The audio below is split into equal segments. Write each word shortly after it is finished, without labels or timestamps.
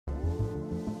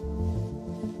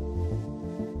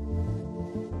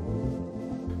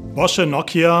Bosch and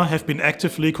Nokia have been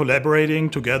actively collaborating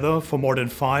together for more than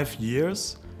 5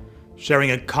 years,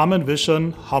 sharing a common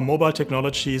vision how mobile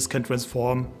technologies can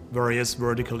transform various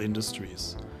vertical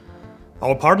industries.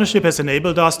 Our partnership has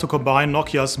enabled us to combine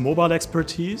Nokia's mobile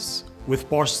expertise with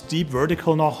Bosch's deep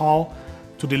vertical know-how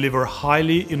to deliver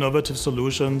highly innovative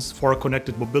solutions for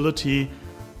connected mobility,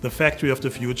 the factory of the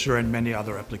future, and many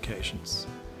other applications.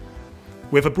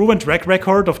 We have a proven track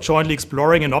record of jointly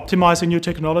exploring and optimizing new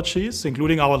technologies,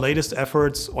 including our latest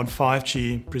efforts on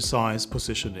 5G precise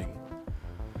positioning.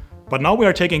 But now we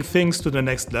are taking things to the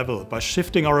next level by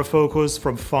shifting our focus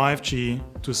from 5G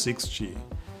to 6G.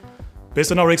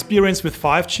 Based on our experience with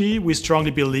 5G, we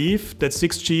strongly believe that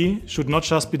 6G should not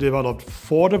just be developed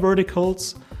for the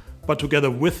verticals, but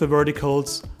together with the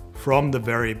verticals from the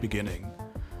very beginning.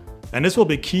 And this will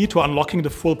be key to unlocking the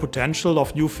full potential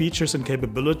of new features and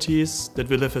capabilities that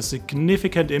will have a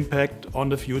significant impact on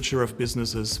the future of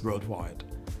businesses worldwide.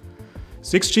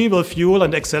 6G will fuel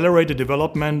and accelerate the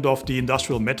development of the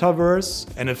industrial metaverse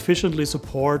and efficiently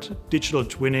support digital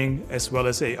twinning as well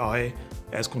as AI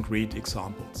as concrete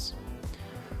examples.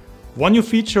 One new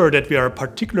feature that we are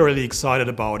particularly excited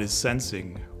about is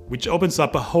sensing, which opens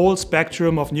up a whole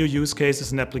spectrum of new use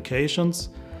cases and applications.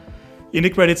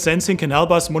 Integrated sensing can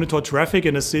help us monitor traffic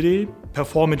in a city,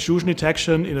 perform intrusion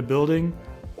detection in a building,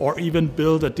 or even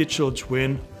build a digital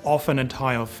twin of an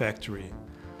entire factory.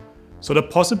 So the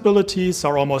possibilities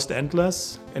are almost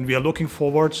endless, and we are looking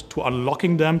forward to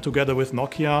unlocking them together with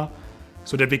Nokia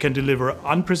so that we can deliver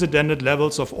unprecedented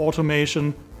levels of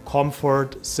automation,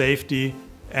 comfort, safety,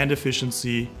 and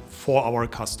efficiency for our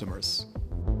customers.